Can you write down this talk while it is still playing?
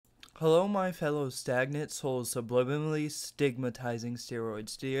Hello, my fellow stagnant souls subliminally stigmatizing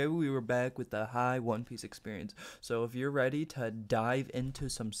steroids. Today we were back with the high One Piece experience. So if you're ready to dive into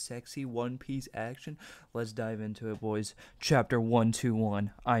some sexy One Piece action, let's dive into it, boys. Chapter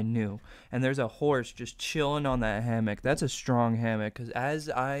 121, I knew. And there's a horse just chilling on that hammock. That's a strong hammock, because as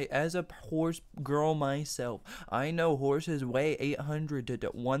a horse girl myself, I know horses weigh 800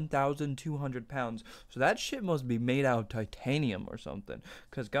 to 1,200 pounds. So that shit must be made out of titanium or something.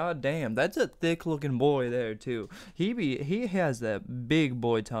 Because goddamn. That's a thick looking boy there too. He has that big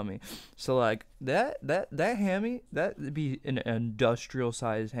boy tummy. So like that hammy, that'd be an industrial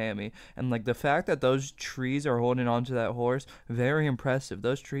sized hammy. And like the fact that those trees are holding onto that horse, very impressive.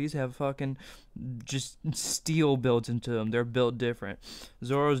 Those trees have fucking just steel built into them. They're built different.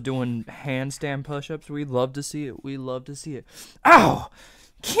 Zoro's doing handstand push-ups. We love to see it. We love to see it. Ow!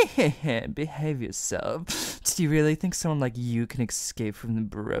 Behave yourself. Do you really think someone like you can escape from the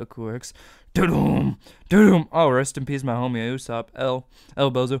Baroque works? Doom, doom. Oh, rest in peace, my homie Usopp.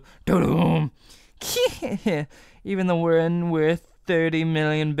 El Bozo. Doom. Even the one worth 30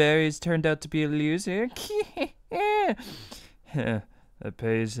 million berries turned out to be a loser. That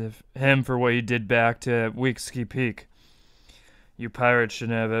pays him for what he did back to Weekski Peak. You pirates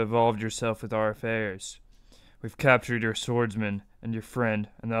shouldn't have involved yourself with our affairs. We've captured your swordsman and your friend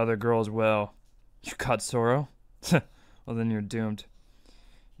and the other girl as well. You caught Zoro? Well, then you're doomed.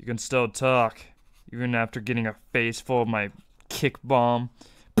 You can still talk, even after getting a face full of my kick bomb.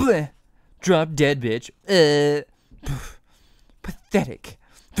 Bleh! Drop dead, bitch. Pathetic.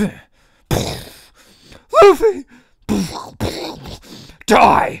 Luffy!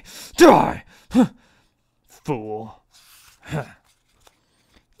 Die! Die! Fool.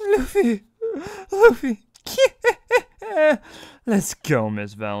 Luffy! Let's go,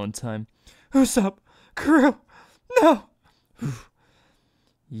 Miss Valentine. Usopp! Crew! No!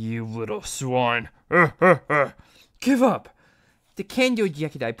 You little swine! Give up! The candle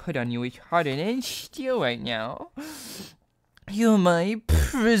jacket I put on you is harder than steel right now. You're my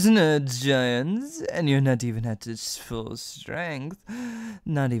prisoner, giants, and you're not even at its full strength.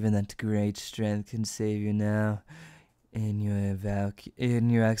 Not even that great strength can save you now. In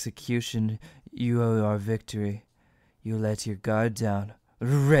your execution, you owe our victory. You let your guard down.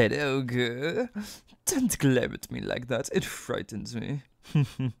 Red Ogre! Don't glare at me like that. It frightens me.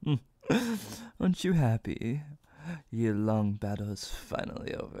 Aren't you happy? Your long battle is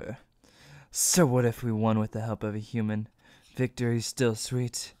finally over. So what if we won with the help of a human? Victory's still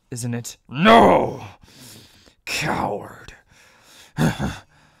sweet, isn't it? No! Coward!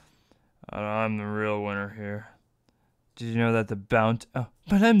 I'm the real winner here. Did you know that the bounty... Oh,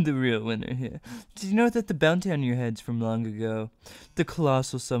 but I'm the real winner here. Did you know that the bounty on your head's from long ago? The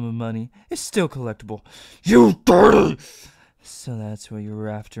colossal sum of money is still collectible. You dirty! So that's what you were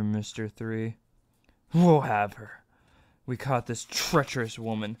after, Mr. 3. We'll have her. We caught this treacherous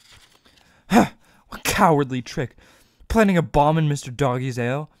woman. Huh! What cowardly trick. Planting a bomb in Mr. Doggy's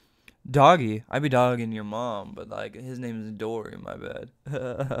ale? Doggy? I be dogging your mom, but like, his name is Dory, my bad.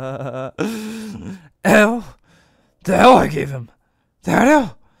 Ale? The hell I gave him? That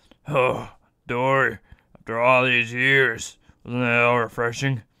hell? Oh, Dory, after all these years, wasn't that all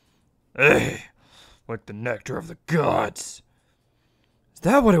refreshing? Hey, like the nectar of the gods. Is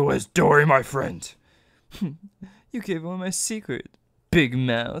that what it was, Dory, my friend? You gave away my secret, big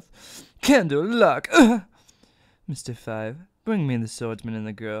mouth. Candle luck. Mr. 5, bring me the swordsman and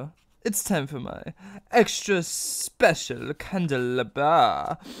the girl. It's time for my extra special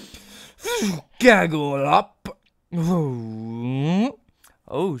candelabra. Gaggle up. Oh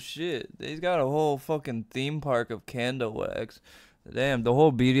shit, he's got a whole fucking theme park of candle wax. Damn, the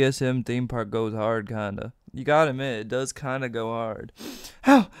whole BDSM theme park goes hard, kinda. You gotta admit, it does kinda go hard.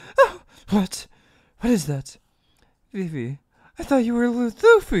 Ow! Ow! What is that? Vivi, I thought you were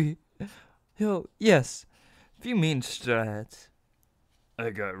Luffy. Yes, if you mean Strat. I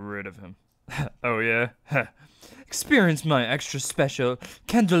got rid of him. Oh yeah? Experience my extra special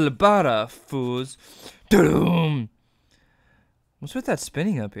candelabra, fools. Doom! What's with that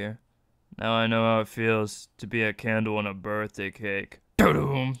spinning up here? Now I know how it feels to be a candle on a birthday cake.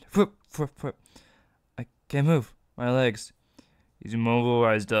 Doom! Flip. I can't move. My legs. He's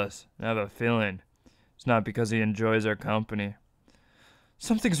immobilized us. I have a feeling it's not because he enjoys our company.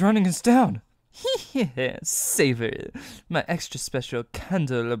 Something's running us down. Savor my extra special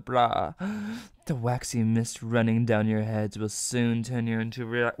candelabra. The waxy mist running down your heads will soon turn you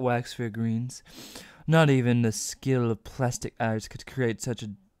into wax figurines. Not even the skill of plastic arts could create such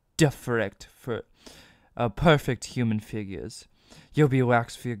a defect for perfect human figures. You'll be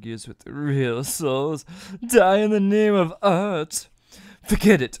wax figures with real souls. Die in the name of art.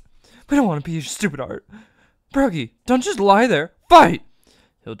 Forget it. We don't want to be your stupid art. Broogie, don't just lie there. Fight!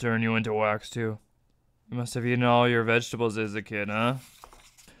 He'll turn you into wax, too. You must have eaten all your vegetables as a kid, huh?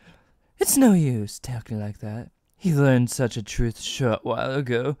 It's no use talking like that. He learned such a truth a short while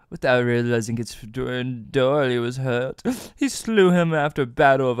ago, without realizing its Dory was hurt. He slew him after a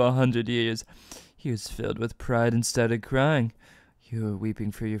battle of 100 years. He was filled with pride and started crying. You were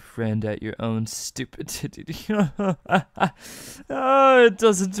weeping for your friend at your own stupidity. Oh, it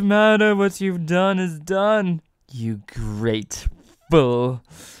doesn't matter. What you've done is done. You great fool.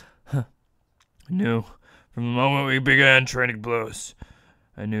 Huh. I knew from the moment we began trading blows.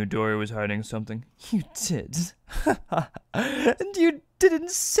 I knew Dory was hiding something. You did? And you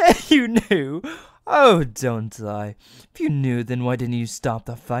didn't say you knew. Oh, don't lie. If you knew, then why didn't you stop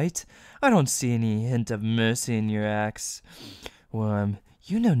the fight? I don't see any hint of mercy in your acts. Worm,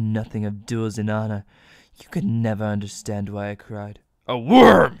 you know nothing of duels in honor. You could never understand why I cried. A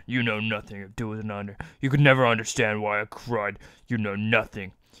worm! You know nothing of duels in honor. You could never understand why I cried. You know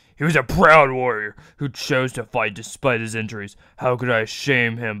nothing. He was a proud warrior who chose to fight despite his injuries. How could I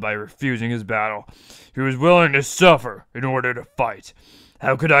shame him by refusing his battle? He was willing to suffer in order to fight.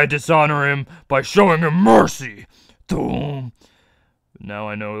 How could I dishonor him by showing him mercy? Boom. But now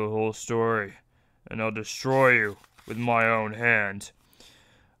I know the whole story, and I'll destroy you with my own hand.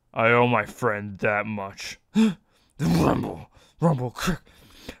 I owe my friend that much. Rumble, crick.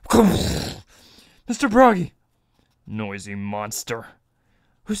 Mr. Broggy. Noisy monster.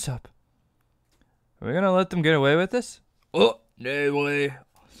 Who's up? Are we gonna let them get away with this? Oh, no way.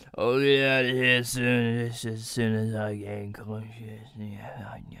 I'll get out of here as soon as I gain consciousness.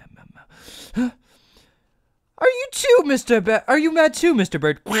 Are you too, Mr. Bird? Are you mad too, Mr.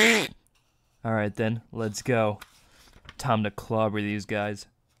 Bird? Alright then, let's go. Time to clobber these guys.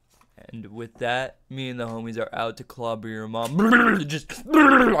 And with that, me and the homies are out to clobber your mom. Just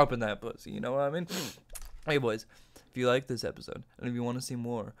up in that pussy, you know what I mean? Hey boys, if you like this episode, and if you want to see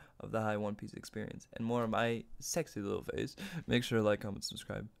more of the High One Piece experience, and more of my sexy little face, make sure to like, comment,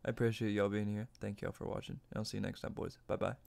 subscribe. I appreciate y'all being here. Thank y'all for watching, and I'll see you next time, boys. Bye-bye.